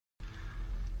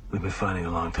We've been fighting a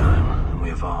long time, and we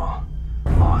have all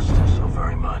lost so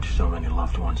very much, so many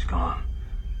loved ones gone.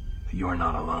 But you are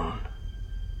not alone.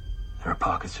 There are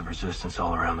pockets of resistance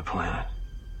all around the planet.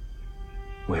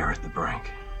 We are at the brink.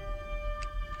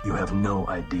 You have no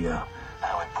idea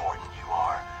how important you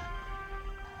are.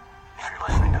 If you're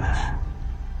listening to this,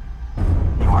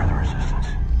 you are the resistance.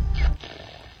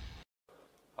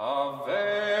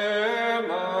 Ave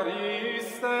Maria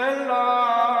Stella,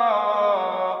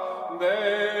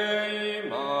 Dei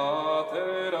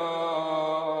Mater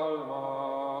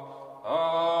Alma,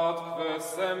 atque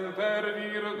semper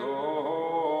Virgo,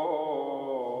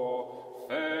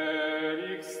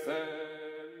 Felix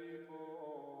Steli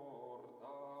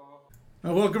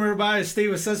porta. Welcome everybody, Steve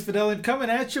with Sense Fidelity,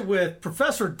 coming at you with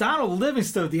Professor Donald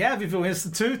Livingstone of the Abbeville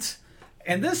Institute.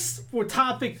 And this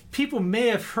topic people may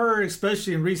have heard,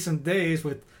 especially in recent days,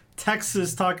 with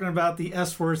Texas talking about the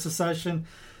S-word secession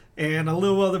and a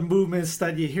little other movements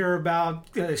that you hear about,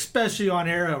 especially on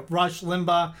air. Rush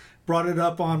Limbaugh brought it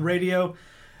up on radio.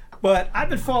 But I've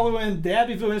been following the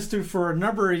Abbeville Institute for a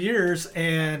number of years,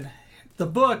 and the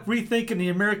book, Rethinking the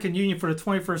American Union for the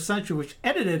 21st Century, which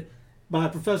edited by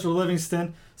Professor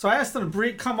Livingstone. So I asked him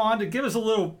to come on to give us a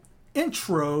little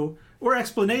intro or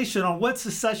explanation on what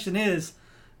secession is,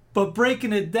 but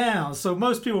breaking it down. So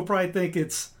most people probably think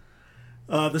it's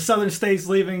the southern states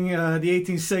leaving the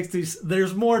 1860s.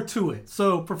 There's more to it.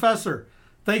 So, Professor,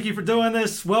 thank you for doing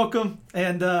this. Welcome.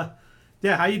 And, how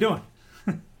you doing?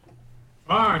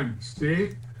 Fine,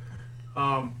 Steve.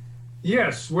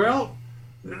 Yes, well,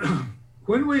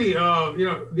 when we,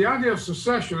 the idea of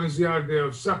secession is the idea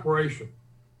of separation.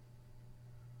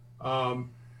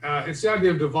 It's the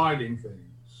idea of dividing things.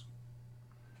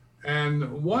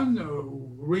 And one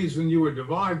reason you would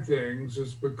divide things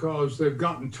is because they've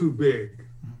gotten too big.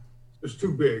 It's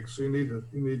too big, so you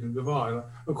need to divide.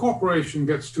 A corporation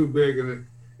gets too big and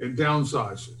it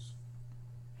downsizes.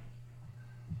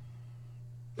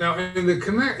 Now,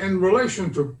 in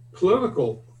relation to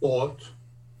political thought,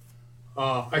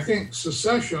 I think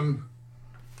secession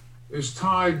is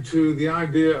tied to the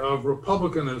idea of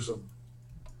republicanism.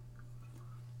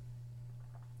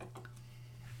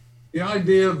 The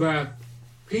idea that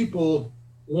people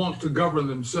want to govern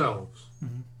themselves,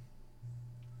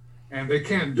 and they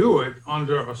can't do it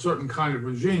under a certain kind of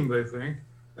regime, they think,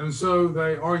 and so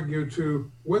they argue to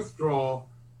withdraw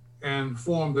and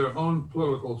form their own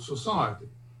political society.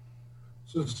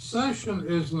 So secession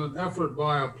is an effort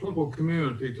by a political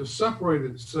community to separate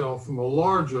itself from a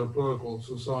larger political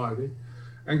society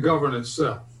and govern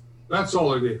itself. That's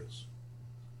all it is.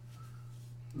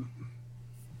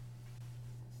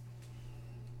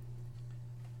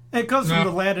 And it comes from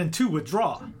the Latin to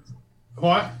withdraw.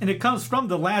 What? And it comes from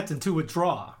the Latin to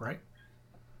withdraw, right?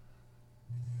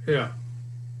 Yeah.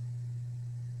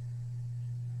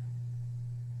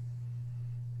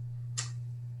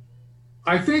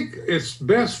 I think it's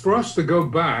best for us to go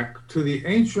back to the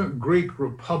ancient Greek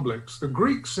republics. The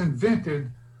Greeks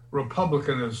invented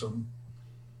republicanism.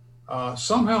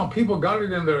 Somehow people got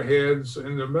it in their heads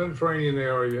in the Mediterranean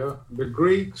area, the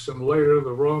Greeks and later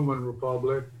the Roman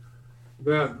Republic,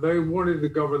 that they wanted to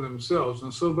govern themselves.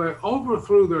 And so they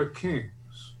overthrew their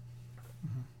kings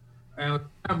and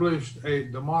established a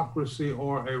democracy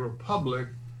or a republic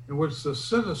in which the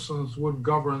citizens would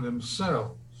govern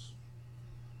themselves.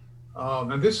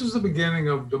 And this is the beginning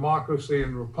of democracy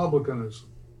and republicanism.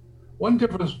 One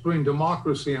difference between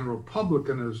democracy and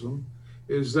republicanism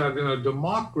is that in a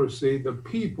democracy, the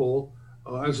people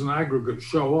as an aggregate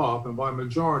show up, and by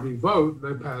majority vote,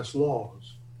 they pass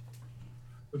laws.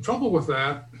 The trouble with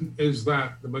that is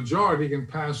that the majority can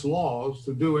pass laws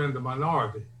to do in the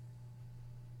minority.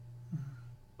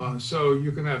 So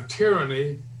you can have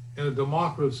tyranny in a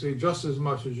democracy just as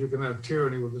much as you can have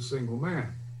tyranny with a single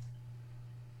man.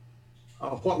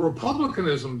 What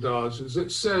republicanism does is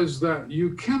it says that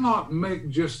you cannot make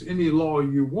just any law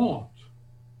you want.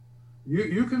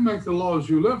 You can make the laws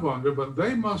you live under, but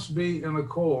they must be in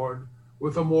accord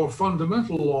with a more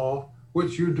fundamental law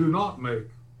which you do not make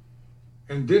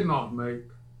and did not make,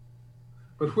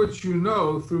 but which you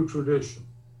know through tradition.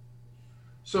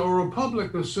 So a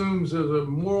republic assumes there's a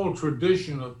moral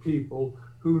tradition of people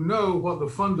who know what the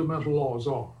fundamental laws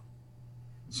are.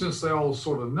 Since they all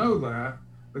sort of know that,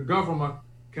 the government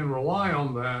can rely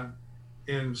on that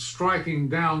in striking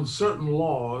down certain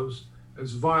laws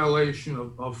as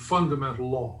violation of fundamental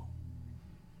law.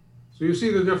 So you see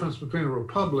the difference between a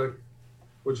republic,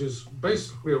 which is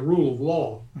basically a rule of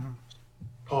law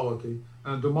polity,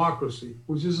 and a democracy,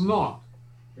 which is not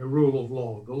a rule of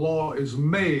law. The law is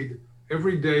made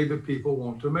every day that people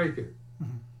want to make it.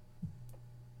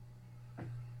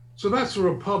 So that's a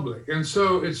republic. And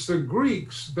so it's the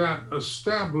Greeks that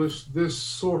established this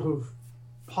sort of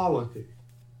polity.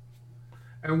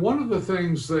 And one of the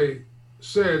things they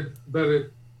said that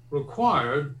it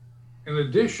required, in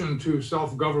addition to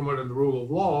self-government and the rule of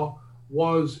law,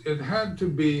 was it had to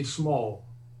be small.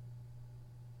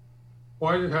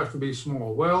 Why did it have to be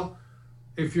small? Well,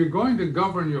 if you're going to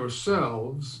govern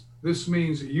yourselves, this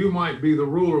means you might be the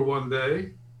ruler one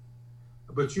day,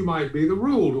 but you might be the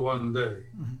ruled one day.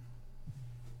 Mm-hmm.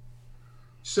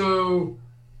 So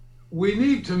we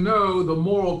need to know the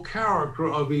moral character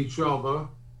of each other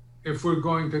if we're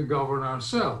going to govern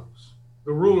ourselves.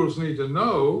 The rulers need to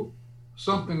know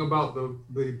something about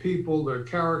the people, their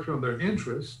character and their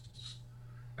interests,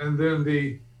 and then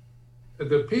the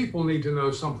people need to know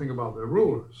something about their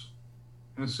rulers.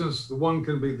 And since the one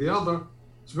can be the other,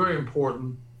 it's very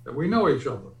important that we know each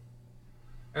other.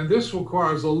 And this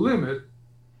requires a limit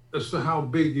as to how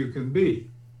big you can be.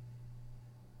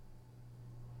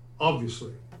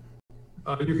 Obviously,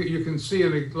 you can see,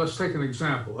 let's take an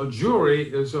example. A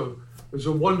jury is a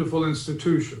wonderful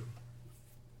institution.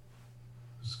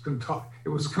 It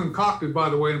was concocted, by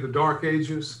the way, in the Dark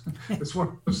Ages. It's one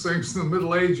of those things in the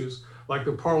Middle Ages, like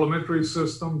the parliamentary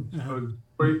system,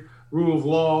 rule of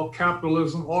law,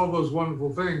 capitalism, all of those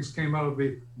wonderful things came out of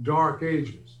the Dark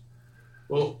Ages.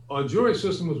 Well, a jury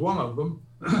system was one of them,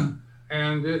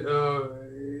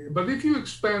 but if you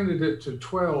expanded it to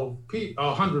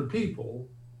 100 people,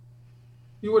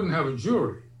 you wouldn't have a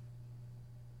jury.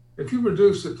 If you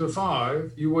reduced it to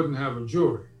 5, you wouldn't have a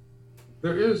jury.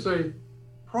 There is a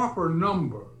proper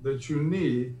number that you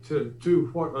need to do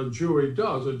what a jury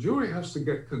does. A jury has to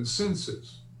get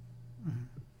consensus,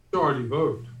 majority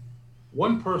vote.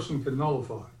 One person can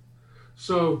nullify.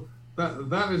 So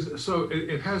there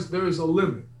is a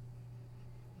limit.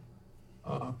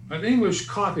 An English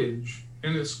cottage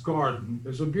in its garden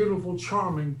is a beautiful,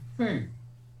 charming thing.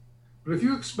 But if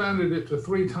you expanded it to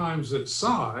 3 times its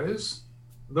size,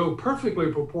 though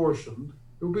perfectly proportioned,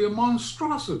 it would be a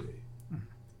monstrosity.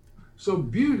 So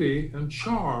beauty and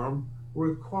charm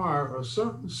require a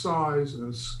certain size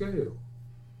and scale.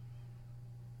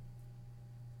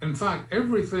 In fact,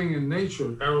 everything in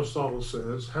nature, Aristotle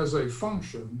says, has a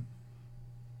function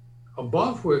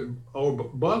above which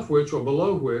or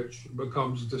below which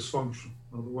becomes dysfunction.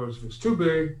 In other words, if it's too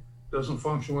big, it doesn't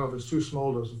function well. If it's too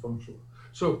small, it doesn't function well.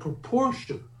 So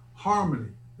proportion, harmony,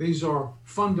 these are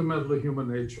fundamentally human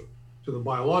nature, to the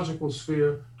biological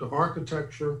sphere, to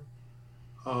architecture,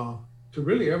 to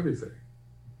really everything.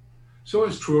 So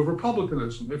it's true of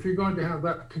republicanism. If you're going to have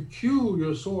that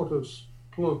peculiar sort of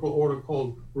political order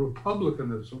called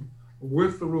republicanism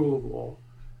with the rule of law,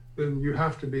 then you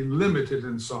have to be limited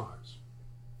in size.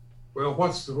 Well,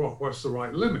 what's the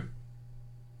right limit?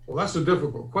 Well, that's a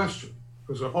difficult question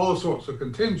because there are all sorts of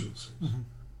contingencies.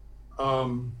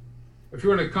 Mm-hmm. If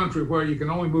you're in a country where you can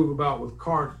only move about with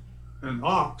cart and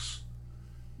ox,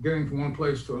 getting from one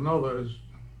place to another,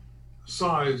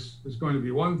 size is going to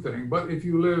be one thing. But if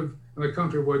you live in a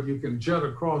country where you can jet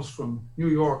across from New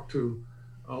York to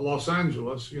Los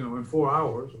Angeles, in 4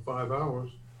 hours or 5 hours,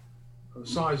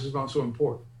 size is not so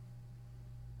important.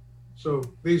 So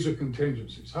these are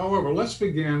contingencies. However, let's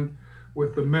begin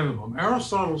with the minimum.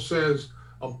 Aristotle says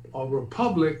a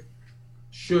republic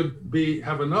should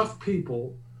have enough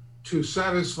people to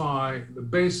satisfy the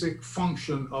basic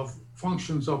functions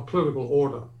of political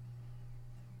order: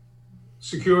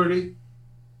 security,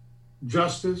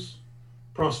 justice,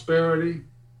 prosperity,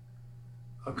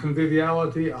 a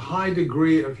conviviality, a high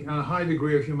degree of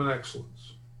human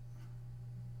excellence.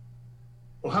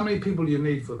 Well, how many people do you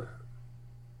need for that?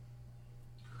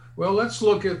 Well, let's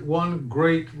look at one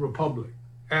great republic,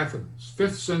 Athens,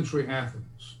 5th century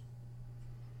Athens.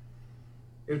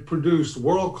 It produced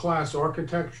world-class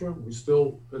architecture. We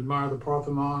still admire the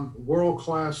Parthenon,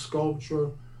 world-class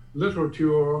sculpture,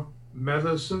 literature,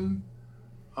 medicine,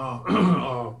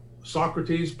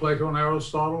 Socrates, Plato, and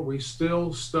Aristotle. We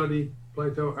still study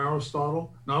Plato,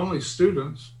 Aristotle, not only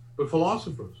students, but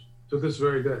philosophers to this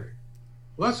very day.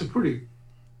 Well,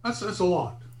 that's a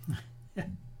lot.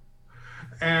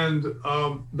 And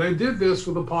they did this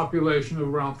with a population of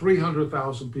around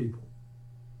 300,000 people.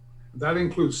 That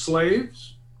includes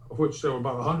slaves, of which there were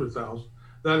about 100,000.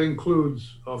 That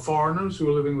includes foreigners who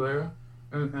are living there,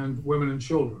 and women and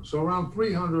children. So around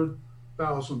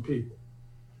 300,000 people.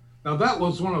 Now that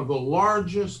was one of the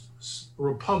largest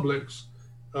republics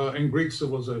in Greek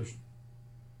civilization.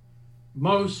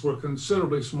 Most were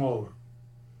considerably smaller.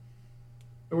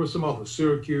 There were some others.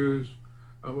 Syracuse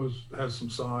had some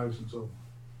size and so on.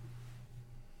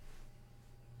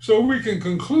 So we can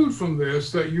conclude from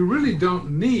this that you really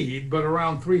don't need but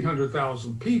around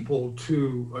 300,000 people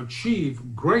to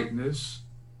achieve greatness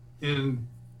in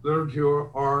literature,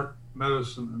 art,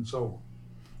 medicine, and so on.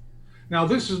 Now,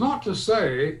 this is not to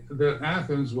say that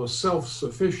Athens was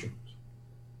self-sufficient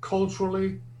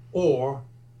culturally or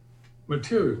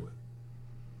materially.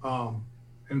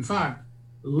 In fact,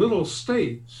 little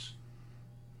states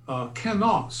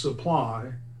cannot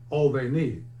supply all they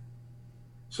need.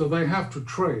 So they have to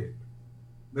trade.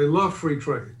 They love free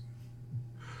trade.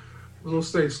 Little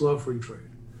states love free trade.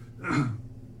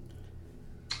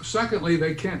 Secondly,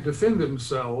 they can't defend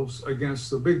themselves against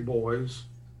the big boys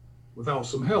without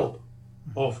some help.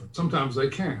 Often, sometimes they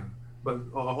can, but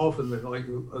often they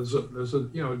there's a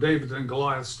David and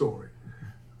Goliath story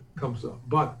comes up.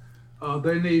 But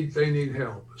they need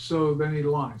help, so they need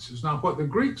alliances. Now, what the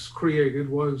Greeks created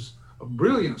was a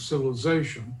brilliant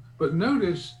civilization, but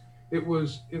notice it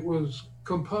was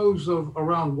composed of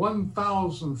around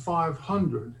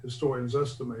 1,500, historians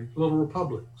estimate, little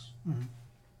republics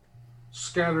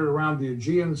scattered around the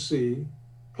Aegean Sea.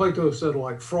 Plato said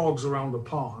like frogs around a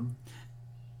pond,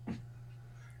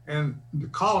 and the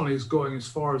colonies going as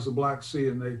far as the Black Sea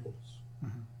and Naples.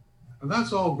 And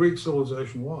that's all Greek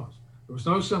civilization was. There was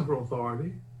no central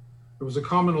authority. There was a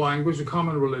common language, a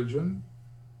common religion,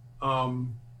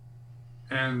 and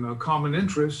a common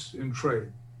interest in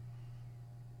trade.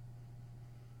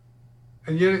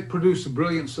 And yet it produced a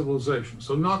brilliant civilization.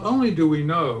 So not only do we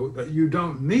know that you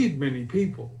don't need many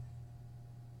people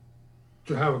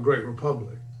to have a great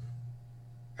republic,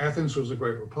 Athens was a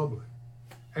great republic,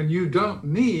 and you don't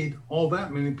need all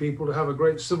that many people to have a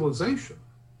great civilization.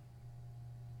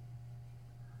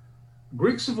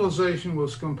 Greek civilization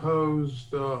was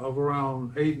composed of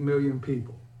around 8 million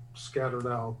people scattered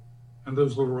out, and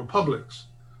those little republics.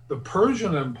 The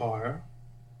Persian Empire,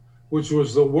 which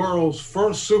was the world's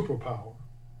first superpower,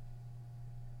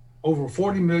 over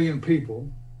 40 million people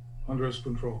under its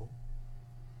control,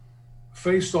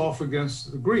 faced off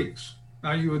against the Greeks.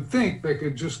 Now you would think they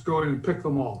could just go in and pick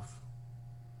them off,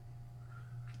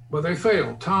 but they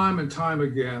failed time and time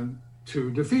again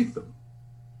to defeat them.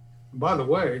 And by the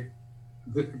way,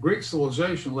 the Greek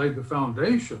civilization laid the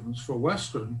foundations for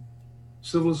Western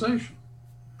civilization.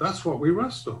 That's what we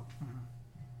rest on.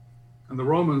 And the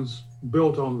Romans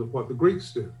built on what the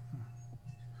Greeks did.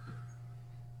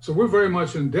 So we're very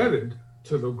much indebted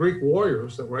to the Greek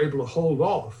warriors that were able to hold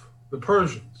off the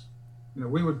Persians. You know,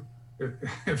 we would,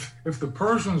 if the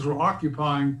Persians were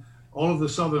occupying all of the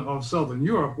southern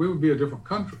Europe, we would be a different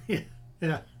country.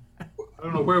 Yeah. I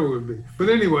don't know where we would be, but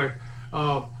anyway.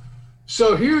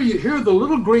 So here the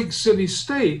little Greek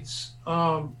city-states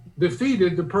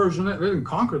defeated the Persian. They didn't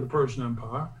conquer the Persian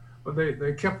Empire, but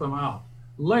they kept them out.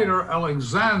 Later,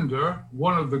 Alexander,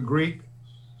 one of the Greek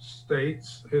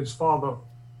states, his father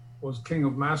was king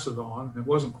of Macedon. It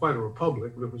wasn't quite a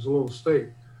republic, but it was a little state,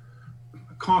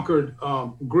 conquered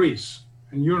Greece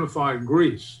and unified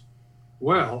Greece.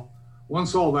 Well,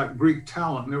 once all that Greek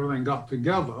talent and everything got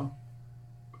together,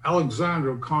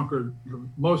 Alexander conquered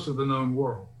most of the known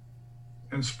world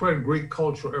and spread Greek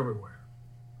culture everywhere.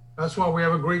 That's why we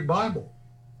have a Greek Bible.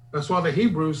 That's why the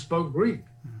Hebrews spoke Greek.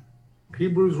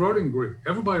 Hebrews wrote in Greek.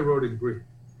 Everybody wrote in Greek.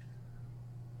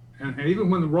 And even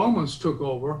when the Romans took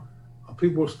over,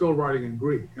 people were still writing in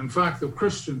Greek. In fact, the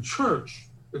Christian church,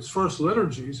 its first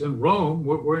liturgies in Rome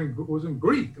was in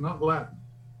Greek, not Latin.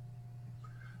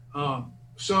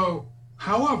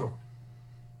 However,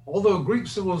 although Greek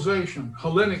civilization,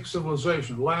 Hellenic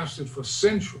civilization, lasted for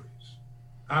centuries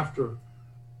after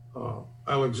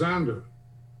Alexander,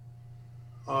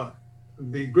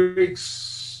 the Greek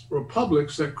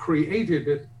republics that created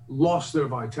it lost their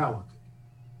vitality.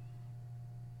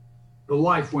 The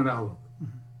life went out of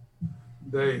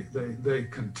it. They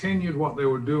continued what they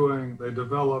were doing, they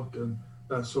developed and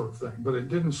that sort of thing, but it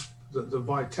didn't, the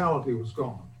vitality was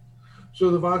gone.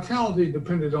 So the vitality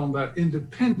depended on that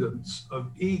independence of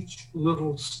each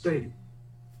little state,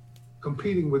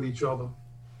 competing with each other,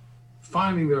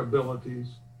 finding their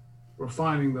abilities,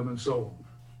 refining them, and so on.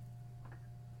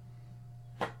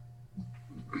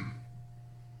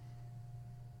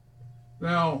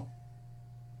 Now,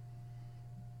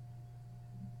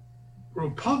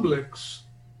 republics,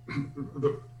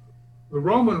 the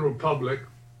Roman Republic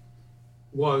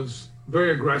was very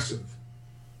aggressive,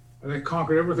 and it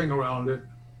conquered everything around it,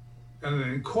 and it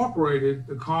incorporated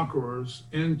the conquerors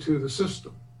into the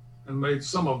system and made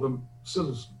some of them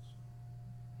citizens.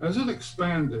 As it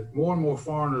expanded, more and more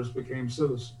foreigners became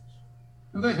citizens,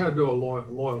 and they had no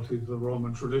loyalty to the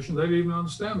Roman tradition. They didn't even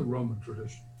understand the Roman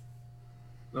tradition.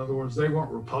 In other words, they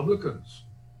weren't Republicans.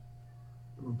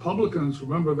 The Republicans,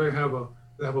 remember, they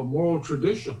They have a moral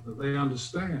tradition that they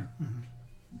understand.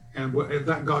 And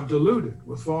that got diluted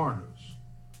with foreigners.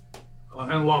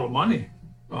 And a lot of money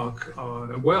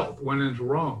and wealth went into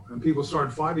Rome, and people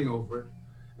started fighting over it.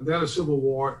 And they had a civil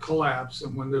war, it collapsed.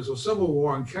 And when there's a civil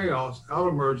war and chaos, out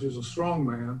emerges a strong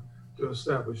man to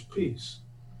establish peace,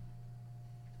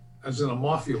 as in a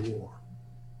mafia war.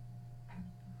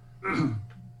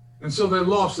 And so they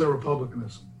lost their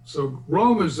republicanism. So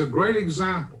Rome is a great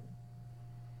example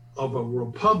of a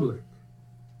republic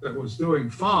that was doing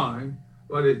fine,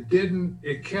 but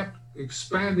it kept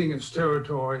expanding its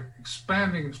territory,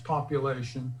 expanding its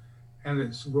population, and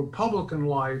its republican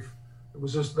life,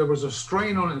 there was a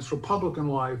strain on its republican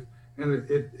life, and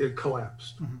it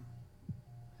collapsed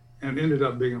and ended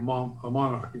up being a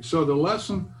monarchy. So the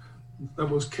lesson that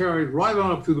was carried right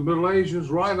on up through the Middle Ages,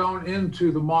 right on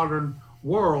into the modern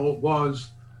world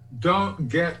was, don't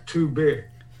get too big.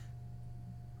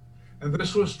 And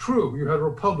this was true. You had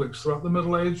republics throughout the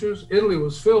Middle Ages. Italy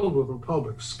was filled with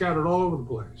republics scattered all over the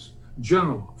place.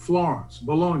 Genoa, Florence,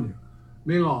 Bologna,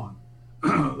 Milan,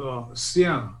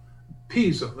 Siena,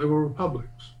 Pisa, they were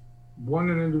republics. They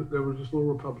were just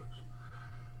little republics.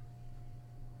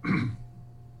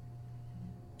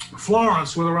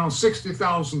 Florence, with around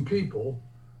 60,000 people,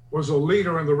 was a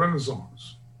leader in the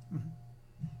Renaissance.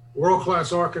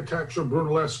 World-class architecture.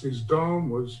 Brunelleschi's dome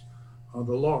was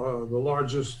the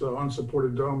largest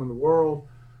unsupported dome in the world.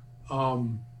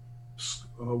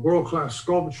 World-class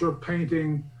sculpture,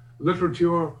 painting,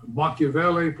 literature,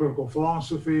 Machiavelli, political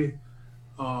philosophy,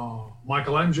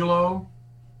 Michelangelo.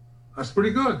 That's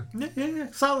pretty good. Yeah.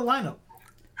 Solid lineup.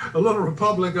 A little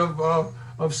republic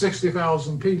of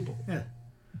 60,000 people. Yeah.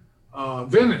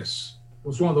 Venice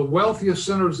was one of the wealthiest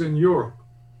centers in Europe,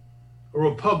 a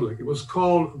republic. It was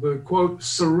called the, quote,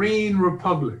 Serene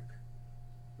Republic.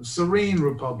 The Serene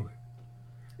Republic.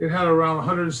 It had around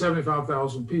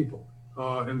 175,000 people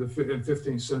in the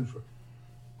 15th century,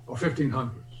 or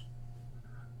 1500s.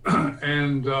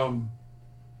 And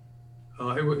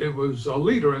it was a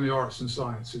leader in the arts and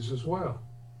sciences as well.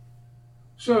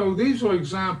 So these are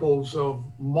examples of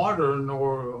modern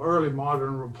or early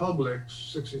modern republics,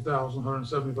 60,000,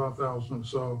 175,000 or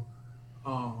so,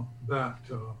 that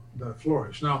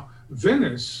flourished. Now,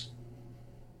 Venice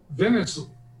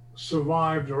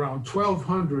survived around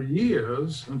 1,200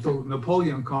 years until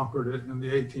Napoleon conquered it in the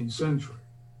 18th century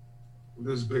with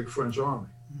his big French army.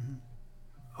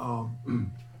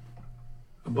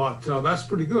 But that's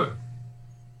pretty good.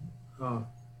 So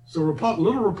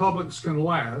little republics can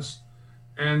last,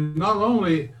 and not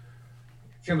only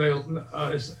can they're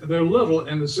little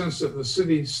in the sense that the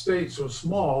city-states are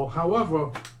small.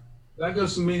 However, that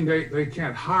doesn't mean they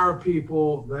can't hire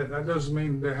people. That doesn't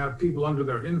mean they have people under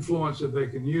their influence that they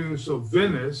can use. So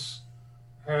Venice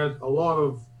had a lot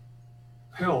of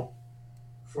help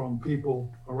from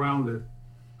people around it,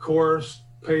 coerced,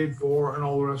 paid for, and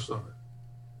all the rest of it.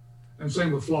 And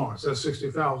same with Florence. That's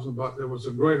 60,000, but there was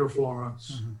a greater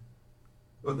Florence,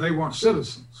 but they weren't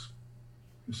citizens.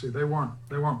 You see, they weren't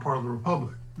part of the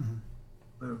republic.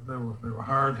 They were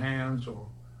hired hands, or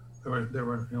they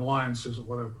were in alliances or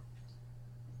whatever.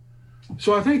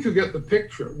 So I think you get the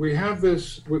picture. We have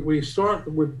this. We start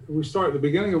at the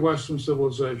beginning of Western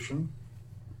civilization,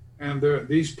 and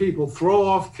these people throw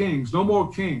off kings. No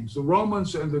more kings. The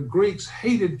Romans and the Greeks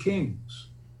hated kings.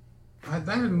 That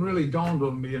didn't really dawn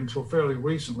on me until fairly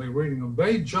recently reading them.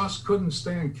 They just couldn't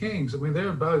stand kings. I mean, they're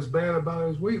about as bad about it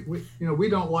as we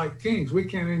don't like kings. We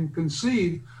can't even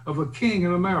conceive of a king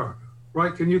in America,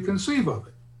 right? Can you conceive of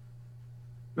it?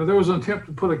 Now, there was an attempt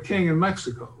to put a king in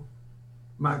Mexico,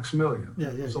 Maximilian. Yeah.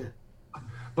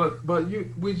 But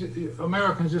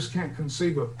Americans just can't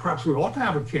conceive of. Perhaps we ought to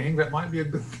have a king. That might be a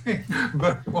good thing.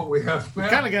 But what we have now,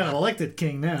 Kind of got an elected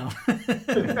king now.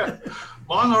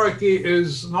 Monarchy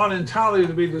is not entirely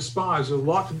to be despised. There's a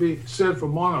lot to be said for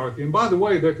monarchy. And by the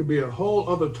way, there could be a whole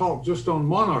other talk just on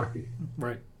monarchy.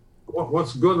 Right.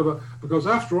 What's good about, because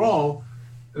after all,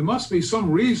 there must be some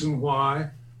reason why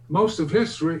most of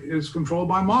history is controlled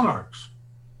by monarchs,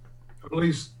 at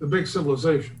least the big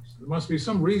civilizations. There must be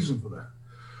some reason for that.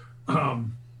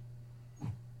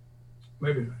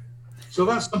 Maybe. So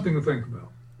that's something to think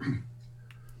about.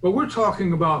 But we're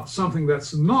talking about something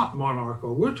that's not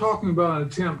monarchical. We're talking about an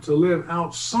attempt to live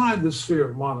outside the sphere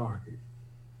of monarchy.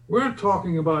 We're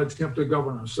talking about an attempt to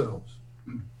govern ourselves.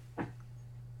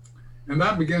 And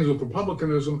that begins with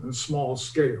republicanism and small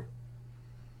scale.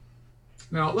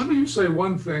 Now, let me just say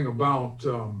one thing about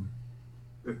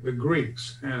the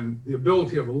Greeks and the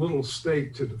ability of a little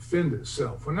state to defend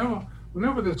itself.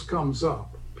 Whenever this comes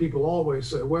up, people always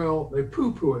say, well, they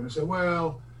poo-poo it and say,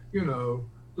 well,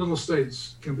 little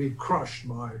states can be crushed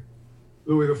by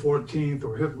Louis XIV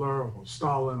or Hitler or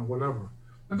Stalin or whatever.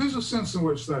 And there's a sense in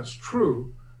which that's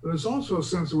true, but there's also a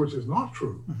sense in which it's not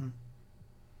true. Mm-hmm.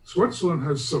 Switzerland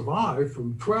has survived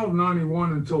from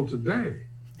 1291 until today.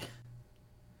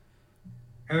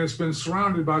 And it's been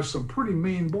surrounded by some pretty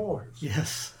mean boys.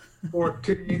 Yes.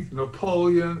 14th,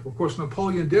 Napoleon. Of course,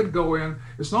 Napoleon did go in.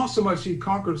 It's not so much he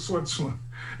conquered Switzerland.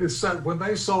 It's that when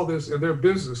they saw this, and they're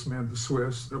businessmen, the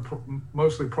Swiss, they're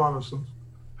mostly Protestants.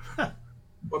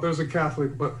 Well, there's a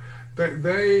Catholic, but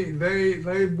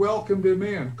they welcomed him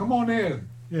in. Come on in.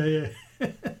 Yeah.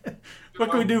 What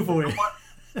can we do for you?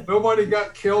 Nobody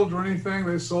got killed or anything.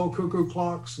 They sold cuckoo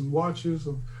clocks and watches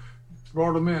and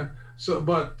brought them in. So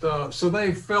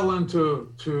they fell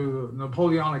into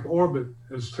Napoleonic orbit,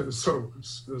 as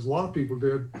a lot of people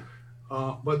did.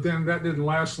 But then that didn't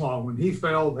last long. When he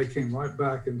fell, they came right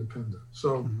back independent.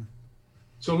 So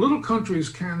little countries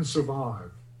can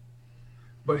survive.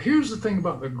 But here's the thing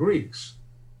about the Greeks.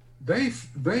 They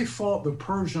fought the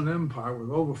Persian Empire with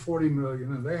over 40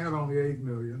 million, and they had only 8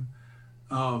 million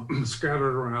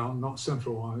scattered around, not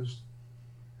centralized.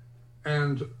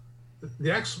 And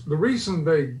the reason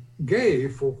they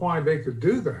gave for why they could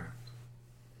do that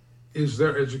is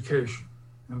their education.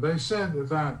 And they said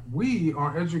that we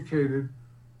are educated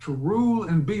to rule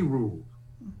and be ruled.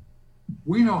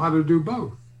 We know how to do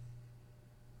both.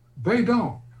 They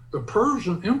don't. The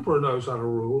Persian emperor knows how to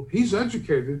rule. He's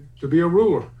educated to be a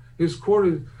ruler. His court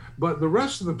is, but the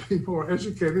rest of the people are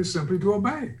educated simply to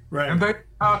obey. Right. And they know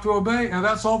how to obey, and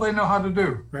that's all they know how to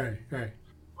do. Right.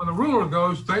 When the ruler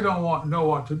goes, they don't know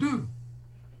what to do.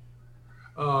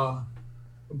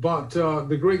 But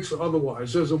the Greeks are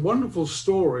otherwise. There's a wonderful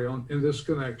story in this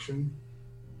connection,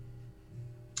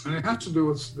 and it has to do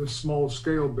with this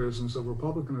small-scale business of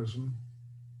republicanism.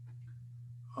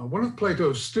 One of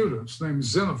Plato's students, named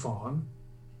Xenophon,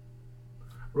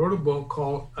 wrote a book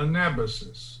called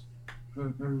Anabasis,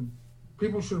 and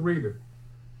people should read it.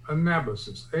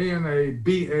 Anabasis,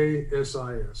 Anabasis,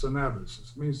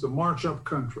 Anabasis, means the march up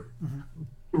country. Mm-hmm.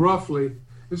 Roughly,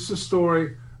 it's the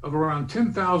story of around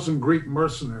 10,000 Greek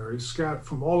mercenaries scattered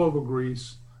from all over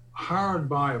Greece, hired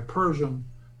by a Persian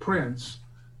prince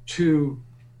to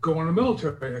go on a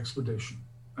military expedition.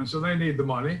 And so they need the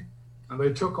money, and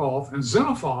they took off, and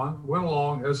Xenophon went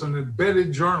along as an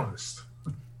embedded journalist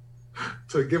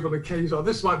to give an occasion. Oh,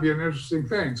 this might be an interesting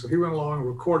thing. So he went along and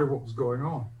recorded what was going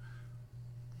on.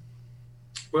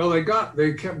 Well, they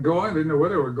kept going. They didn't know where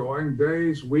they were going.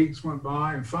 Days, weeks went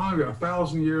by, and finally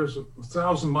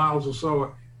 1,000 miles or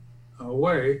so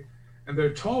away, and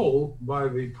they're told by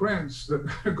the prince that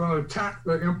they're going to attack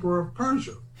the emperor of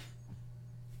Persia.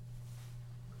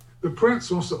 The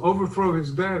prince wants to overthrow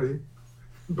his daddy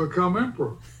and become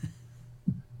emperor.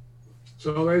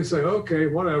 So they say, okay,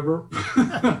 whatever.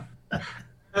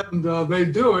 And they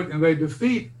do it, and they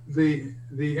defeat the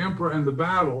emperor in the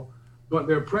battle, but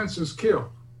their prince is killed.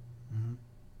 Mm-hmm.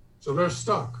 So they're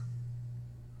stuck.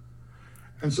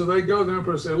 And so they go to the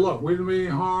emperor and say, look, we didn't mean any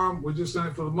harm. We just in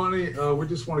it for the money. We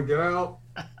just want to get out.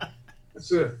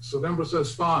 That's it. So the emperor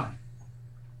says, fine.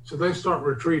 So they start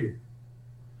retreating.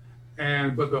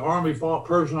 But the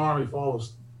Persian army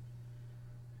follows them.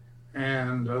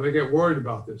 And they get worried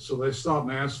about this. So they stop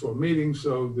and ask for a meeting.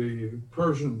 So the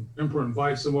Persian emperor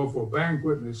invites them over for a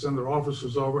banquet, and they send their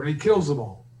officers over, and he kills them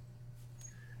all.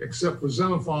 Except for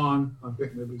Xenophon, I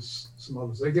think maybe some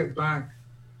others. They get back,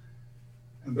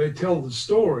 and they tell the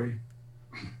story.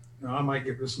 Now, I might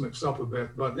get this mixed up a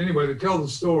bit, but anyway, they tell the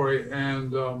story,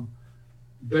 and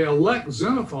they elect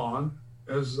Xenophon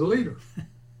as the leader.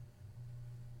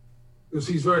 Because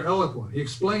he's very eloquent. He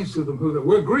explains to them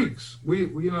we're Greeks. We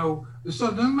it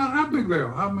doesn't matter how big they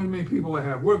are, how many people they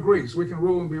have. We're Greeks. We can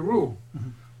rule and be ruled. Mm-hmm.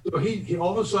 So he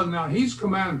all of a sudden now he's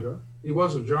commander. He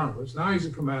was a journalist. Now he's a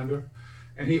commander,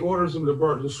 and he orders them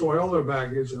to destroy all their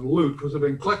baggage and loot, because they've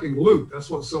been collecting loot. That's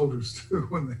what soldiers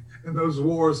do in those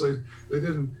wars. They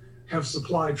didn't have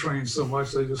supply trains so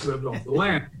much. They just lived off the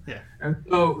land. Yeah. And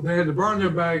so they had to burn their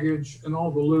baggage and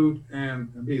all the loot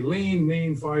and be lean,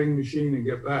 mean fighting machine and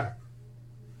get back.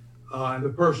 And the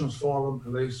Persians fought them,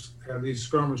 and they had these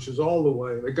skirmishes all the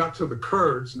way. They got to the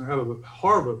Kurds and had a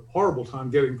horrible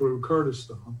time getting through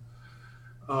Kurdistan.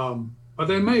 But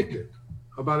they made it.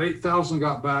 About 8,000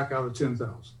 got back out of 10,000.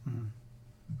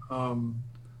 Mm-hmm.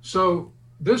 So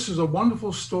this is a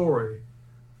wonderful story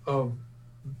that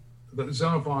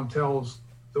Xenophon tells,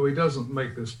 though he doesn't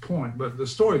make this point, but the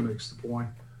story makes the point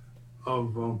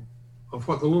of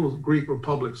what the little Greek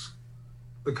republics,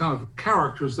 the kind of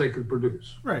characters they could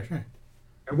produce. Right.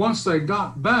 And once they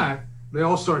got back, they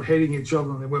all started hating each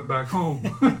other, and they went back home.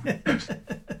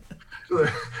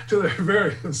 to their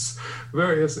various,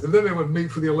 and then they would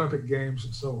meet for the Olympic Games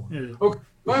and so on. Yeah. Okay,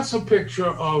 that's a picture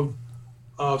of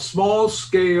small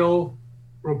scale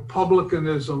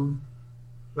republicanism.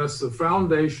 That's the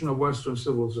foundation of Western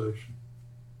civilization.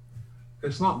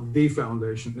 It's not the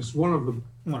foundation. It's one of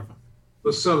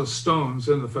the set of stones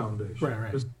in the foundation.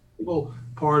 Right. There's a little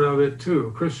part of it too,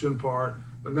 a Christian part,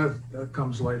 but that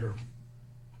comes later.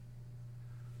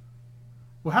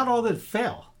 Well, how did all that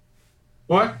fail?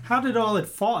 What? How did all it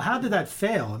fall? How did that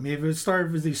fail? I mean, if it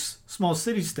started with these small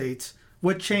city states,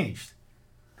 what changed?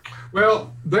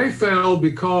 Well, they fell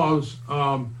because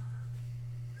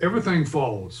everything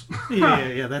falls.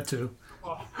 Yeah, that too.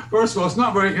 First of all, it's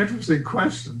not a very interesting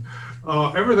question.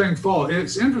 Everything falls.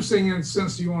 It's interesting in the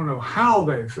sense you want to know how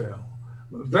they fell.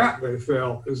 That they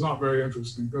fell is not very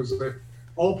interesting because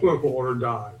all political order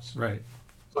dies. Right.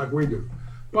 Like we do.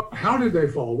 But how did they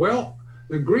fall? Well,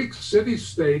 the Greek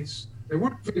city-states, they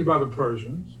weren't defeated by the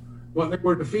Persians, but they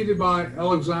were defeated by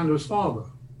Alexander's father,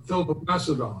 Philip of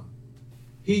Macedon.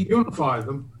 He unified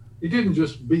them. He didn't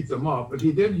just beat them up, but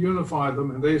he did unify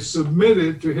them, and they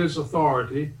submitted to his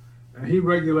authority, and he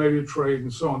regulated trade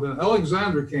and so on. Then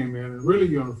Alexander came in and really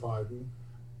unified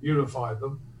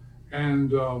them,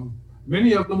 and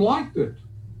many of them liked it,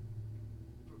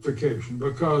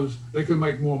 because they could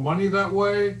make more money that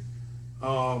way.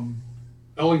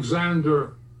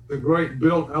 Alexander the Great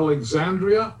built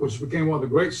Alexandria, which became one of the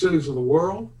great cities of the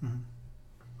world.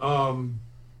 Mm-hmm.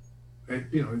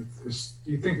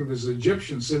 You think of it as an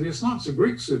Egyptian city. It's not. It's a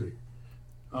Greek city.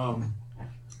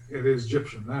 It is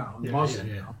Egyptian now,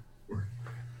 Muslim now.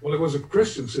 Well, it was a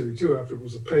Christian city too after it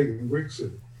was a pagan Greek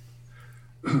city.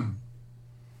 The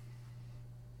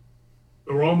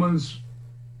Romans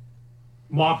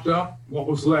mopped up what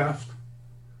was left,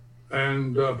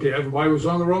 and everybody was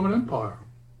on the Roman Empire.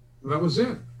 And that was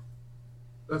it.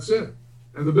 That's it.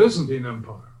 And the Byzantine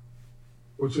Empire,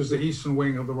 which is the eastern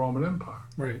wing of the Roman Empire.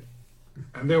 Right.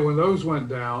 And then when those went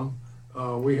down,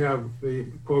 we have the,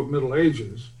 quote, Middle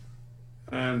Ages.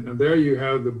 And there you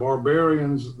have the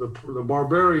barbarians, the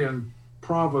barbarian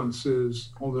provinces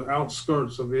on the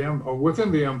outskirts of the empire, or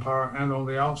within the empire and on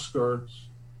the outskirts.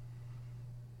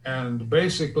 And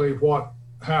basically what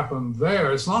happened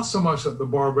there, it's not so much that the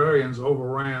barbarians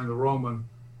overran the Roman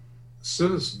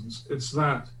citizens, it's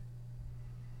that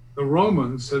the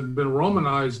Romans had been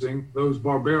Romanizing those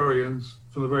barbarians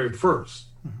from the very first.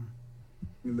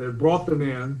 Mm-hmm. They brought them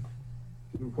in.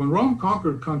 When Rome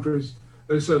conquered countries,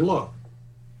 they said, look,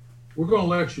 we're going to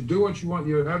let you do what you want,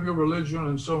 you have your religion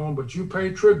and so on, but you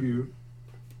pay tribute,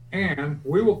 and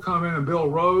we will come in and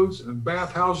build roads and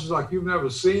bathhouses like you've never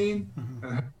seen, mm-hmm.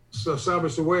 and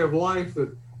establish a way of life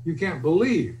that you can't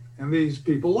believe. And these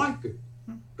people liked it.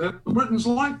 The Britons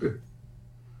liked it.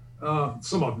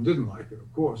 Some of them didn't like it,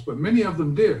 of course, but many of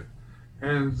them did.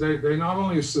 And they not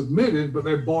only submitted, but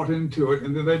they bought into it,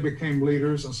 and then they became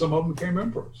leaders, and some of them became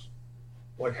emperors.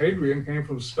 Like Hadrian came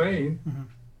from Spain.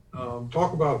 Mm-hmm.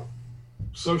 Talk about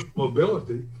social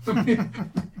mobility. I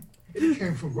mean, he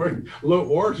came from very low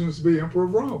origins to be emperor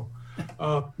of Rome.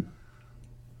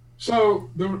 So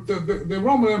the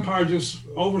Roman Empire just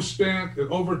overspent, it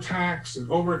overtaxed, it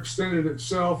overextended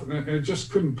itself, and it just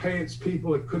couldn't pay its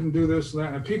people. It couldn't do this and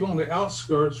that. And people on the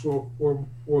outskirts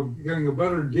were getting a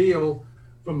better deal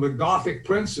from the Gothic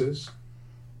princes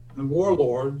and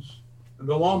warlords and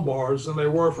the Lombards than they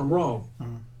were from Rome.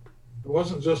 Mm-hmm. It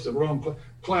wasn't just that Rome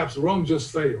collapsed. Rome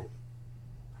just failed.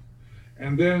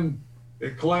 And then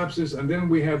it collapses, and then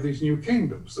we have these new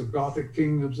kingdoms, the Gothic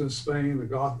kingdoms in Spain,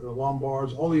 the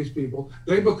Lombards, all these people,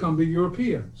 they become the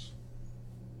Europeans.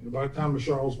 And by the time of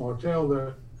Charles Martel,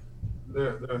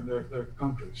 they're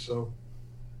countries. So,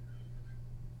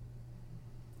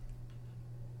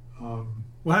 well,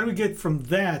 how do we get from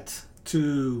that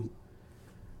to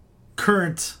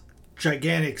current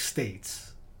gigantic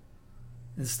states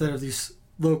instead of these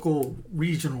local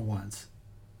regional ones?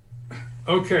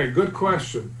 Okay, good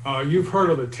question. You've heard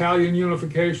of Italian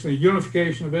unification, the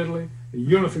unification of Italy, the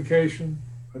unification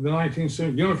of the 19th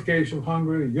century, unification of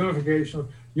Hungary, the unification.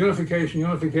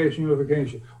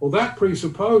 Well, that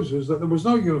presupposes that there was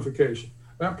no unification.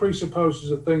 That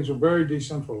presupposes that things are very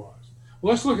decentralized.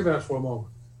 Well, let's look at that for a moment.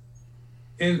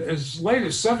 In as late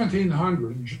as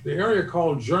 1700, the area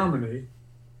called Germany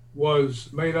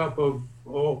was made up of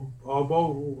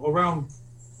around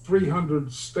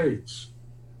 300 states.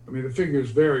 I mean, the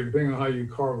figures vary depending on how you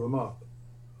carve them up.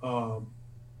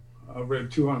 I've read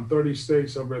 230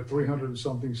 states, I've read 300 and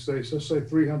something states. Let's say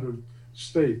 300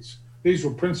 states. These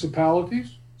were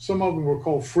principalities. Some of them were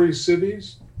called free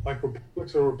cities, like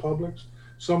republics or republics.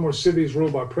 Some were cities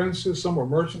ruled by princes, some were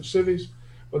merchant cities,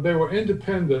 but they were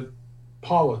independent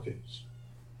polities.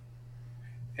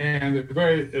 And at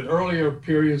earlier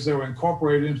periods, they were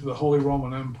incorporated into the Holy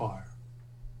Roman Empire.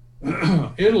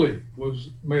 Italy was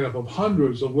made up of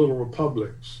hundreds of little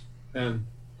republics and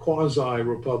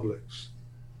quasi-republics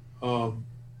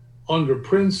under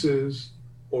princes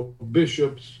or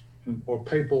bishops or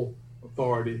papal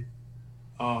authority.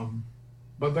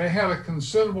 But they had a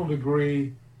considerable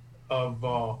degree of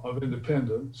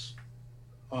independence,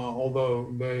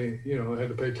 although they had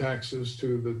to pay taxes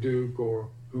to the Duke or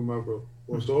whomever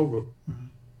was over.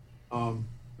 And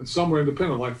some were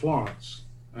independent, like Florence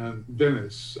and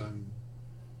Venice and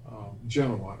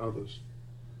Genoa and others.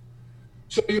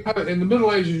 So you had, in the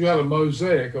Middle Ages, you had a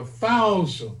mosaic of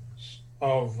thousands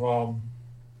of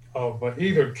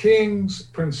either kings,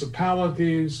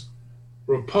 principalities,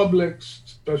 republics,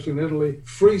 especially in Italy,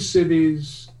 free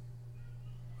cities,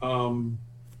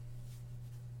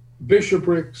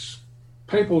 bishoprics,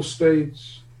 papal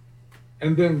states,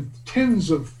 and then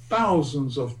tens of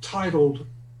thousands of titled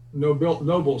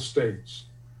noble states,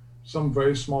 some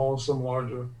very small, some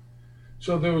larger.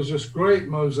 So there was this great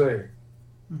mosaic.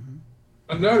 Mm-hmm.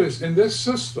 And notice, in this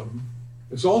system,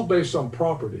 it's all based on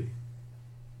property.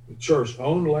 The church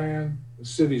owned land, the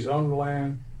cities owned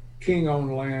land, king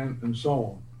owned land, and so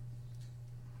on.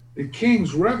 The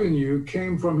king's revenue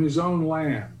came from his own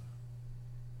land.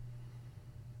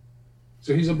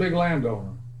 So he's a big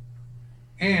landowner.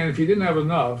 And if he didn't have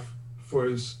enough for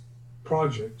his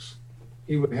projects,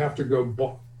 he would have to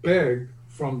go beg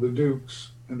from the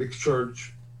dukes and the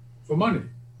church for money.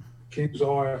 Kings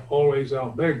are always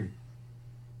out begging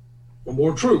for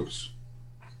more troops.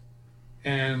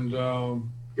 And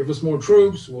give us more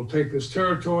troops, we'll take this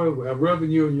territory, we'll have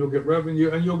revenue, and you'll get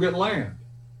revenue, and you'll get land.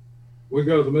 We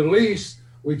go to the Middle East,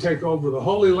 we take over the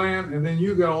Holy Land, and then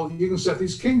you can set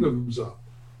these kingdoms up.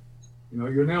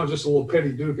 You're now just a little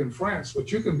petty duke in France,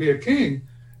 but you can be a king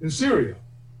in Syria.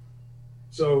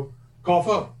 So cough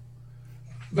up,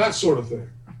 that sort of thing.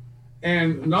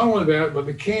 And not only that, but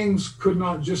the kings could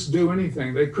not just do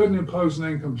anything. They couldn't impose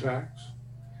an income tax.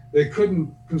 They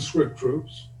couldn't conscript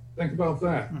troops. Think about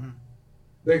that. Mm-hmm.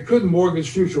 They couldn't mortgage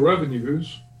future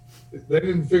revenues. They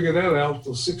didn't figure that out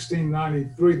until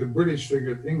 1693. The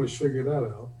English figured that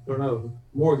out. They're not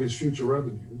mortgage future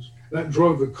revenues. That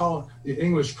drove the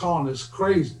English colonists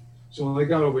crazy. So when they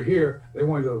got over here, they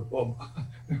wanted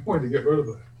to get rid of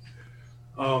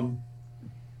that.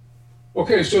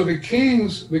 Okay, so the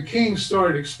kings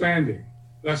started expanding.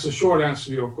 That's the short answer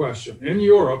to your question. In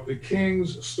Europe, the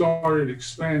kings started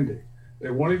expanding. They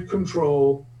wanted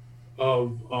control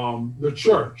of the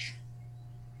church.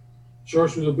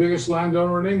 Church was the biggest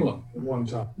landowner in England at one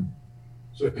time.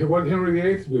 So what did Henry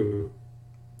VIII do?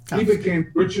 He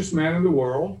became the richest man in the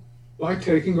world by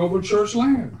taking over church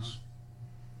lands.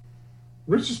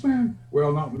 Richest man?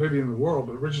 Well, not maybe in the world,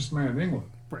 but richest man in England.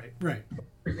 Right.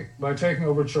 By taking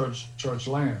over church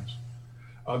lands.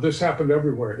 This happened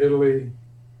everywhere, Italy,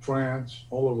 France,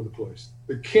 all over the place.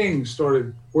 The kings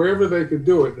started, wherever they could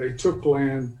do it, they took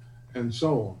land and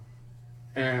so on.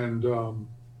 And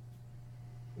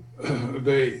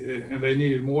they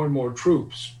needed more and more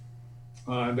troops.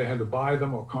 And they had to buy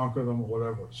them or conquer them or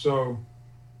whatever. So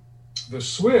the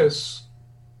Swiss,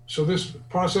 so this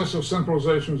process of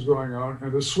centralization was going on,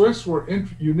 and the Swiss were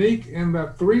unique in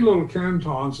that three little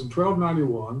cantons in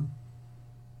 1291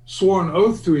 swore an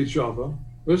oath to each other.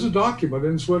 There's a document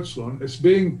in Switzerland. It's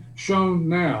being shown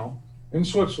now in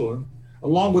Switzerland,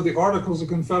 along with the Articles of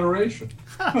Confederation.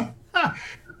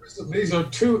 These are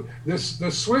two. The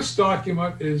Swiss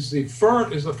document is the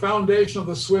foundation of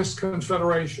the Swiss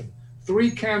Confederation.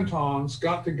 Three cantons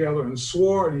got together and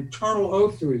swore an eternal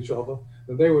oath to each other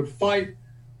that they would fight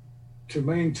to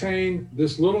maintain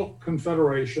this little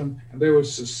confederation, and they would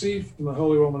secede from the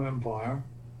Holy Roman Empire.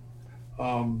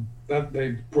 That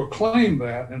they proclaimed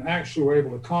that and actually were able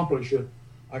to accomplish it,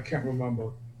 I can't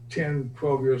remember, 10,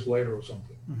 12 years later or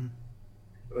something. Mm-hmm.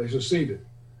 They seceded.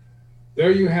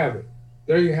 There you have it.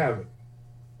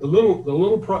 The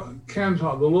little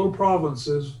canton, the little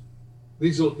provinces,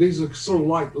 these are sort of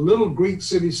like little Greek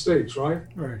city-states, right?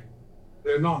 Right.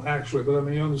 They're not actually, but I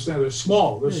mean, you understand, they're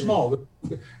small. They're small,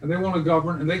 and they want to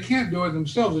govern, and they can't do it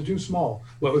themselves. They're too small.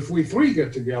 But if we three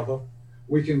get together,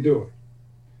 we can do it.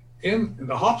 And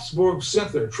the Habsburgs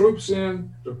sent their troops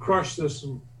in to crush this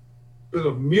bit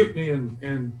of mutiny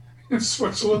in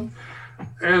Switzerland.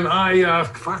 And I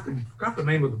forgot the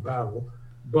name of the battle,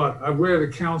 but I read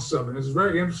accounts of it. It's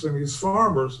very interesting. These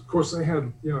farmers, of course, they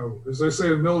had, as they say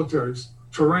in militaries,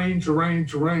 terrain.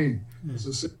 It's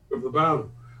the center of the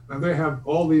battle. And they have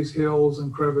all these hills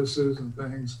and crevices and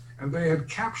things. And they had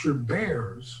captured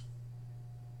bears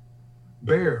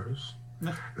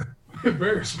at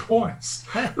various points.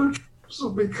 The troops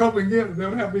will be coming in, and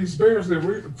they'll have these bears. They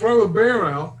throw a bear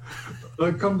out,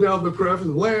 they come down the crevice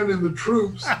and land in the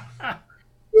troops.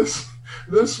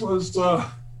 This was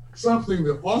something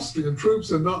that Austrian troops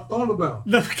had not thought about.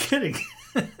 No kidding.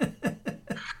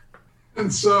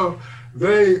 And so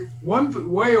they,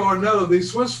 one way or another,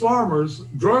 these Swiss farmers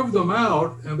drove them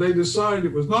out, and they decided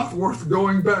it was not worth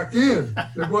going back in.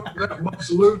 There wasn't that much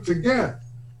loot to get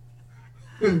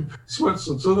in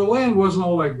Switzerland. So the land wasn't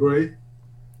all that great,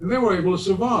 and they were able to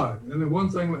survive. And then one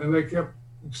thing, and they kept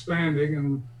expanding,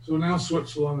 and so now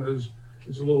Switzerland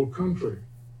is a little country.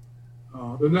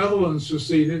 The Netherlands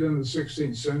seceded in the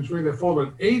 16th century. They fought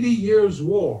an 80 years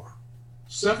war,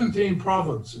 17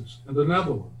 provinces in the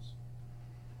Netherlands.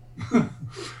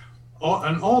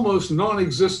 An almost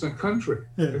non-existent country.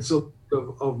 Yeah. It's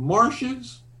of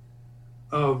marshes,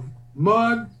 of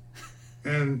mud,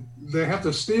 and they have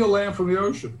to steal land from the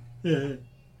ocean. Yeah.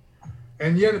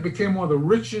 And yet it became one of the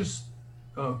richest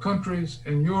countries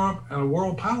in Europe and a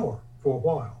world power for a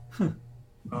while.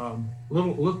 The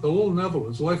little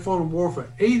Netherlands, they fought a war for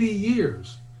 80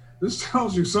 years. This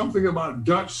tells you something about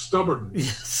Dutch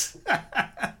stubbornness. Yes.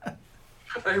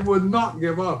 They would not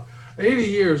give up. 80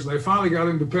 years, and they finally got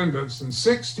independence in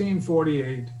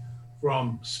 1648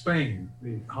 from Spain,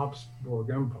 the Habsburg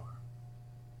Empire.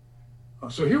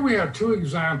 So here we have two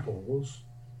examples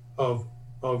of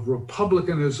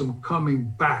republicanism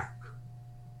coming back.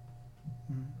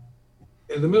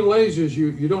 In the Middle Ages,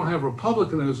 you don't have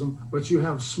republicanism, but you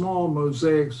have small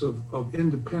mosaics of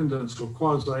independence or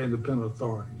quasi-independent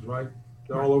authorities, right?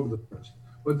 They're all over the place.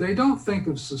 But they don't think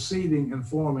of seceding and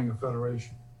forming a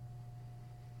federation.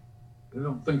 They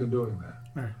don't think of doing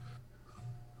that. Right.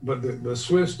 But the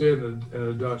Swiss did and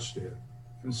the Dutch did.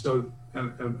 And so,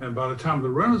 and by the time of the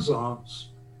Renaissance,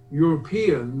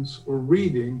 Europeans were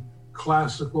reading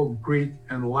classical Greek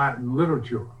and Latin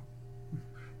literature.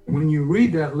 When you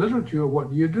read that literature, what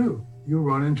do? You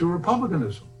run into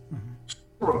republicanism.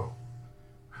 Mm-hmm.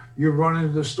 You run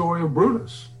into the story of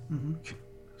Brutus,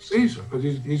 Caesar, because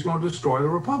he's going to destroy the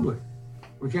republic.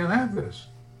 We can't have this.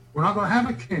 We're not going to have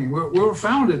a king. We were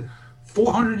founded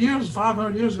 400 years,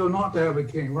 500 years ago not to have a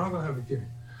king. We're not going to have a king.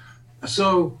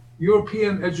 So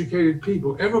European educated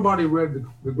people, everybody read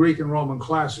the Greek and Roman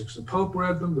classics. The Pope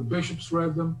read them, the bishops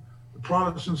read them, the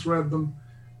Protestants read them,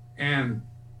 and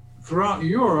throughout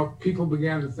Europe, people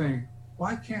began to think,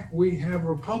 why can't we have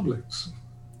republics?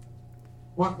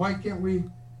 Why can't we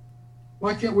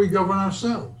govern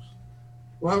ourselves?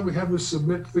 Why do we have to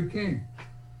submit to the king?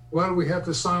 Why do we have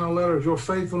to sign a letter as your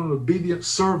faithful and obedient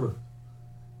servant?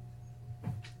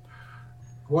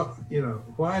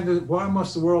 Why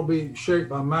must the world be shaped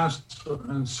by master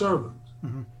and servant?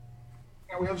 Mm-hmm.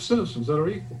 And we have citizens that are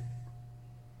equal.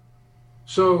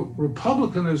 So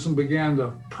republicanism began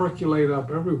to percolate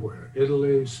up everywhere.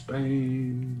 Italy,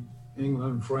 Spain,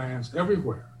 England, France,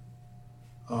 everywhere.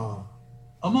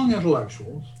 Among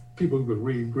intellectuals, people who could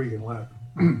read Greek and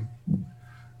Latin.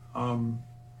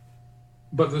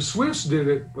 But the Swiss did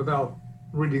it without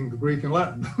reading the Greek and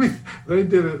Latin. They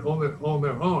did it on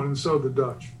their own, and so the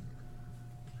Dutch.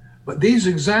 But these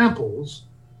examples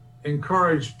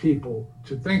encouraged people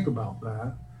to think about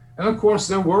that. And of course,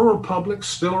 there were republics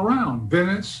still around.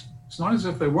 Venice, it's not as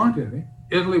if there weren't any.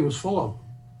 Italy was full of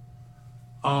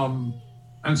them.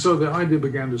 And so the idea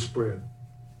began to spread.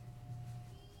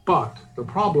 But the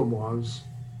problem was,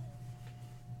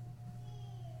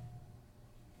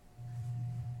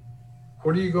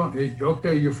 what are you going to,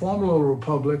 okay, you form a little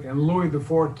republic and Louis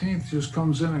XIV just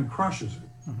comes in and crushes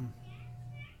it. Mm-hmm.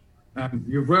 And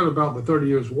you've read about the 30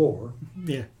 Years' War.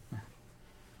 Yeah.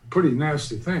 Pretty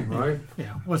nasty thing, right?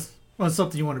 Yeah. Wasn't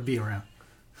something you want to be around.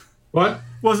 What?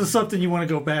 Wasn't something you want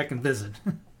to go back and visit.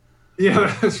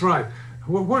 Yeah, that's right.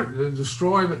 What they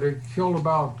destroyed? They killed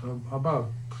about a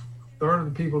third of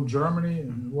the people of Germany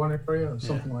in one area,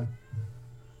 something like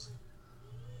that.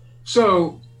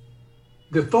 So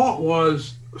the thought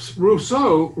was,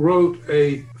 Rousseau wrote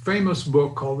a famous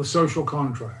book called The Social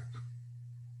Contract,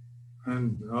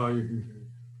 and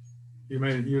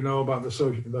you know about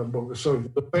that book,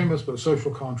 the famous but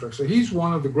Social Contract. So he's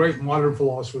one of the great modern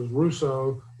philosophers: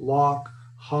 Rousseau, Locke,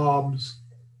 Hobbes,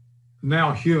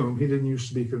 now Hume. He didn't used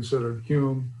to be considered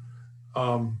Hume,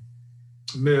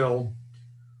 Mill.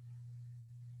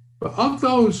 But of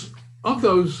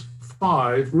those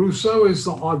five, Rousseau is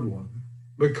the odd one,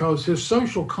 because his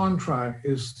social contract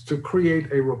is to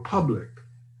create a republic.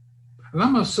 And I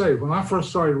must say, when I first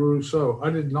started Rousseau,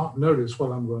 I did not notice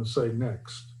what I'm going to say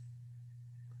next.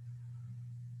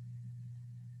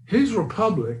 His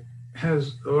republic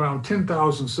has around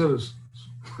 10,000 citizens.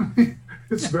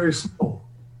 It's very small.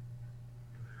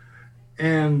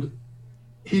 And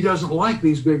he doesn't like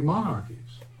these big monarchies.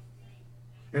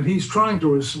 And he's trying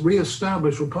to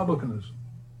reestablish republicanism.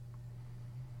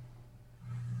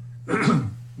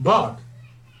 But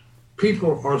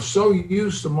people are so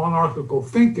used to monarchical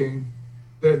thinking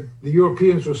that the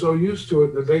Europeans are so used to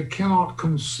it that they cannot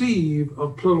conceive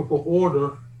of political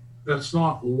order that's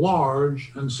not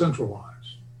large and centralized.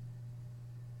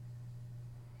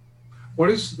 What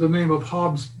is the name of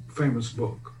Hobbes' famous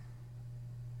book?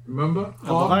 Remember?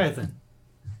 Leviathan.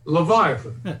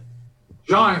 Leviathan. Yeah.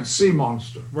 Giant sea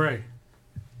monster. Right.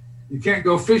 You can't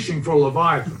go fishing for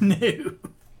Leviathan. No.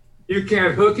 You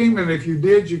can't hook him, and if you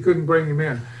did, you couldn't bring him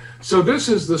in. So this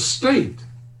is the state.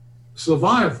 It's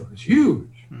Leviathan. It's huge.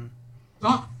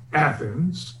 Not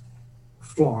Athens,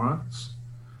 Florence.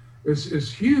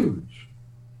 It's huge.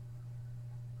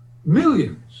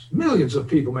 Millions of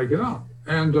people make it up.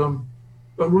 And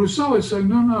but Rousseau is saying,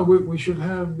 no, we should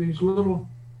have these little.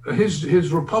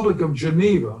 His Republic of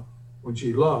Geneva, which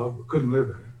he loved, couldn't live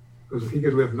in, because he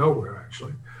could live nowhere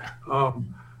actually.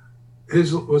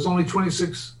 His was only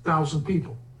 26,000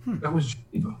 people. That was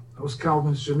Geneva. That was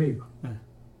Calvin's Geneva.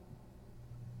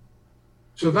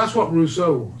 So that's what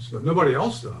Rousseau wants, but nobody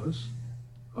else does,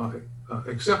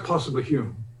 except possibly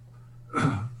Hume.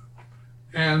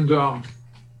 And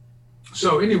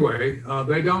so anyway,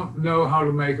 they don't know how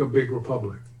to make a big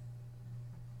republic.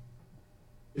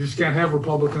 You just can't have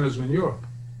republicanism in Europe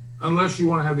unless you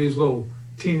want to have these little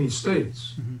teeny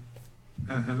states.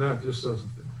 And that just doesn't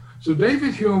fit. So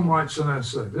David Hume writes an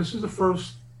essay. This is the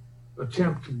first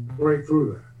attempt to break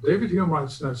through that. David Hume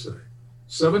writes an essay,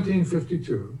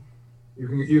 1752. You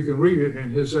can read it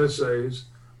in his essays,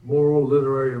 Moral,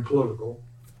 Literary, and Political.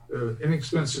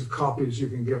 Inexpensive copies you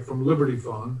can get from Liberty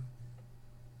Fund.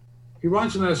 He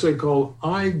writes an essay called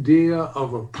Idea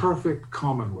of a Perfect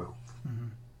Commonwealth.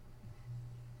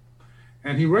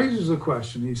 And he raises a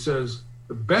question. He says,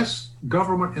 the best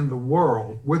government in the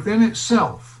world within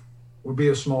itself would be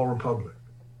a small republic.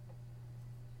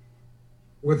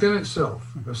 Within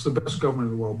itself, that's the best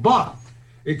government in the world. But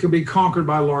it can be conquered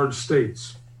by large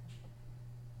states.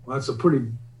 Well, that's a pretty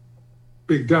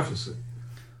big deficit.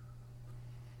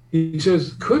 He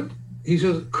says, could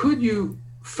you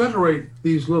federate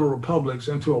these little republics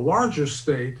into a larger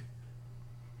state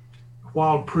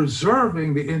while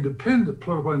preserving the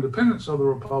political independence of the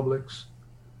republics,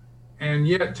 and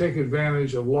yet take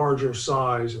advantage of larger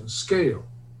size and scale,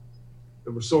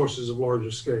 the resources of larger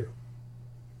scale?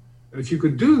 And if you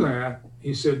could do that,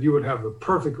 he said, you would have the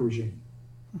perfect regime.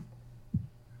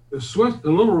 The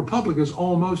little republic is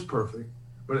almost perfect,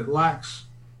 but it lacks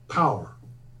power.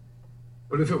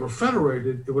 But if it were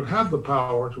federated, it would have the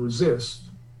power to resist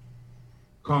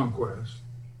conquest,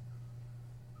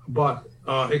 but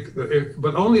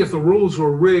only if the rules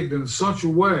were rigged in such a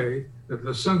way that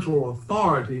the central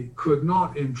authority could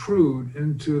not intrude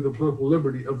into the political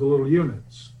liberty of the little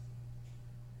units.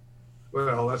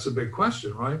 Well, that's a big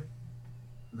question, right?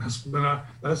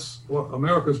 That's what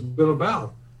America's been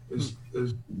about, is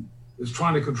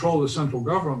trying to control the central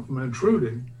government from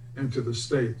intruding into the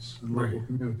states and local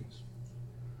communities.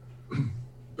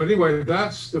 But anyway,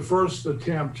 that's the first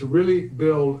attempt to really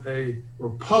build a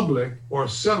republic or a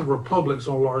set of republics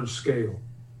on a large scale.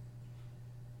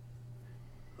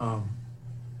 Well,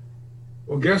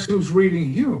 guess who's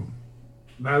reading Hume?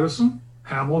 Madison,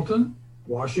 Hamilton,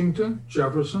 Washington,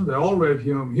 Jefferson. They all read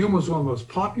Hume. Hume was one of the most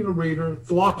popular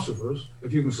philosophers,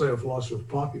 if you can say a philosopher is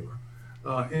popular,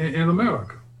 in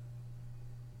America.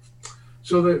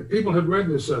 So that people had read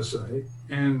this essay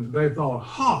and they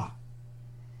thought,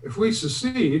 if we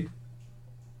secede,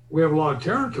 we have a lot of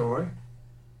territory,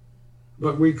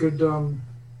 but we could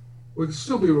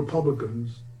still be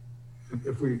Republicans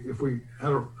if we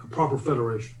had a proper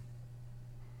federation.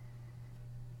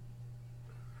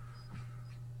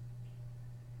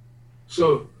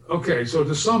 So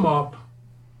to sum up,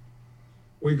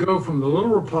 we go from the little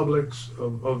republics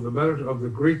of the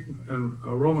Greek and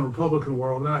Roman Republican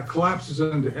world, and that collapses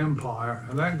into empire,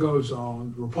 and that goes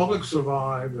on. The republics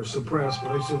survive, they're suppressed,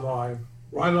 but they survive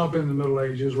right up in the Middle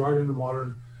Ages, right in the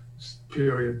modern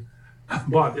period.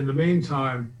 But in the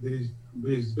meantime, these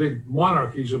big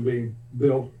monarchies are being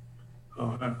built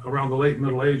around the late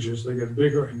Middle Ages. They get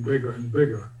bigger and bigger and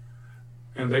bigger,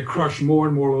 and they crush more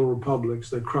and more little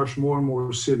republics. They crush more and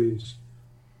more cities.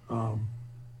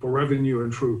 For revenue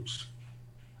and troops.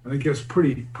 And it gets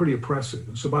pretty oppressive.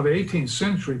 And so by the 18th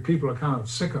century, people are kind of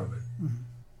sick of it.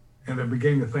 And they're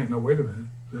beginning to think, no, wait a minute,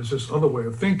 there's this other way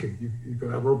of thinking. You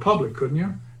could have a republic, couldn't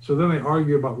you? So then they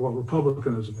argue about what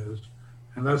republicanism is.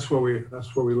 And that's where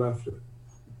we left it.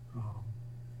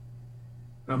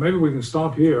 Now maybe we can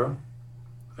stop here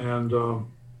and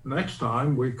next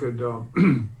time we could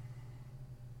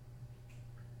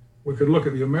we could look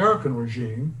at the American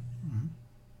regime,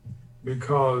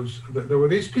 because there were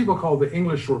these people called the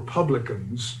English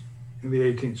Republicans in the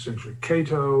 18th century,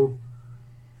 Cato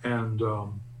and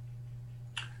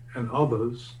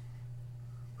others,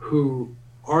 who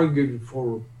argued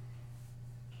for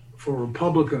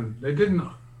Republican. They didn't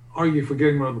argue for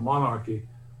getting rid of the monarchy,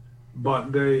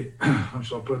 but they, how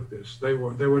shall I put this? They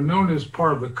were known as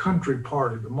part of the country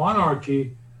party. The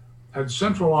monarchy had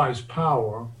centralized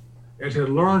power. It had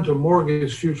learned to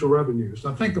mortgage future revenues.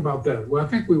 Now think about that. Well, I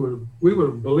think we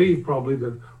would believe probably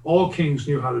that all kings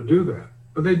knew how to do that,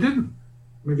 but they didn't.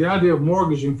 I mean, the idea of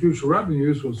mortgaging future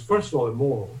revenues was, first of all,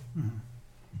 immoral. Mm-hmm.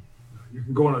 You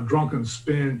can go on a drunken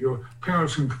spin. Your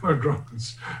parents can go on a drunken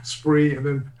spree, and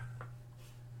then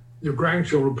your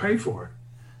grandchildren pay for it.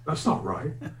 That's not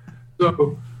right.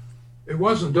 So it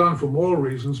wasn't done for moral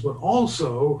reasons, but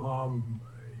also,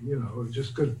 it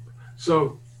just could.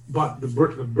 So, but the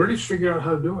British figured out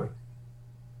how to do it,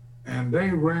 and they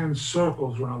ran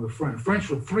circles around the French. French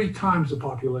were 3 times the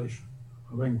population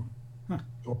of England. Huh.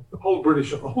 The whole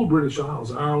British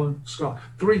Isles, Ireland, Scotland,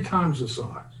 3 times the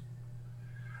size.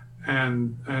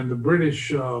 And the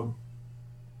British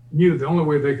knew the only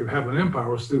way they could have an empire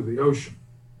was through the ocean.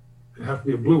 It'd have to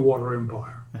be a blue water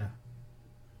empire,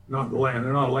 not the land.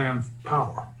 They're not a land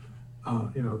power.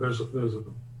 There's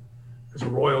a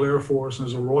Royal Air Force and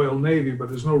there's a Royal Navy, but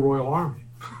there's no Royal Army.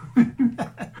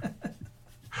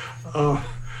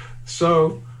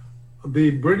 So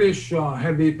the British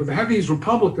had these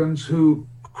Republicans who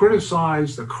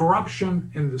criticized the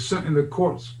corruption in the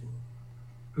courts,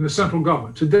 in the central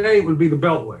government. Today it would be the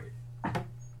Beltway.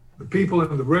 The people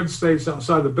in the red states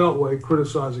outside the Beltway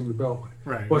criticizing the Beltway.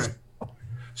 Right.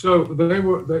 So they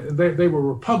were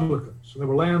Republicans. They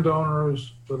were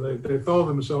landowners, but they thought of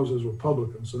themselves as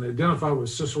Republicans, and they identified with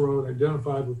Cicero, they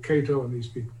identified with Cato and these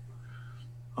people.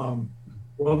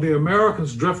 Well, the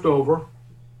Americans drift over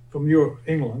from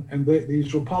England, and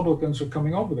these Republicans are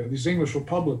coming over there. These English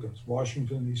Republicans,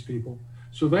 Washington, these people.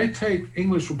 So they take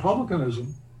English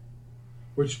republicanism,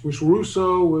 which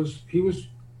Rousseau was dealing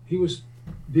with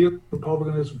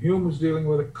republicanism. Hume was dealing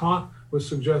with it. Kant was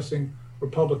suggesting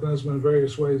republicanism in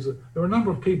various ways. There were a number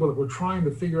of people that were trying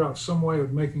to figure out some way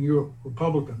of making Europe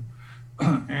Republican,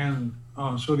 and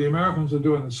so the Americans are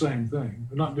doing the same thing.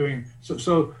 They're not doing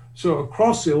so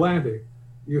across the Atlantic.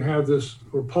 You have this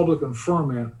Republican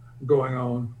ferment going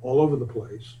on all over the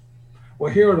place.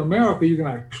 Well, here in America, you can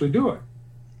actually do it.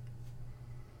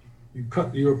 You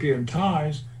cut the European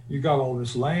ties. You got all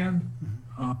this land,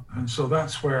 and so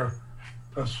that's where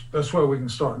we can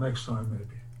start next time,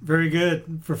 maybe. Very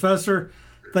good, Professor.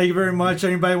 Thank you very much.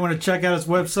 Anybody want to check out his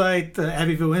website,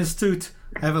 Abbeville Institute?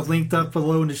 I have it linked up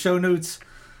below in the show notes.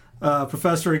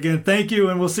 Professor, again, thank you,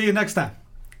 and we'll see you next time.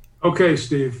 Okay,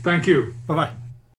 Steve. Thank you. Bye-bye.